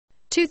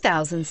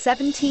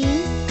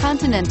2017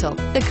 Continental.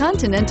 The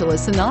Continental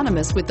is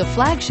synonymous with the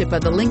flagship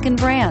of the Lincoln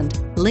brand.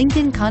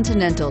 Lincoln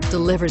Continental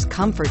delivers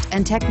comfort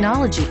and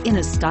technology in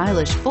a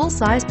stylish,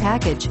 full-size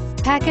package.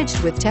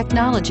 Packaged with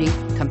technology,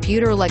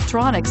 computer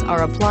electronics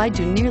are applied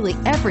to nearly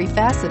every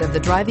facet of the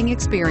driving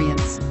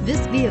experience.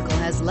 This vehicle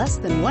has less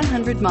than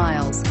 100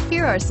 miles.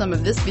 Here are some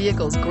of this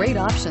vehicle's great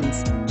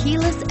options: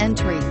 keyless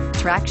entry,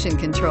 traction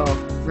control,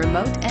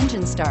 remote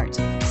engine start,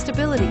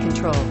 stability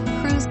control,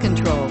 cruise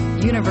control,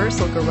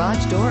 universal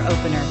garage door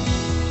opener,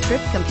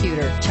 trip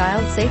computer,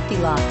 child safety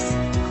locks,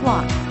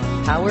 clock,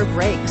 power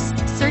brakes.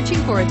 Searching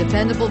for a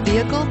dependable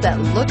vehicle that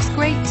looks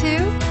great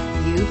too?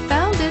 You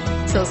found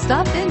it, so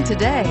stop in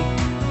today.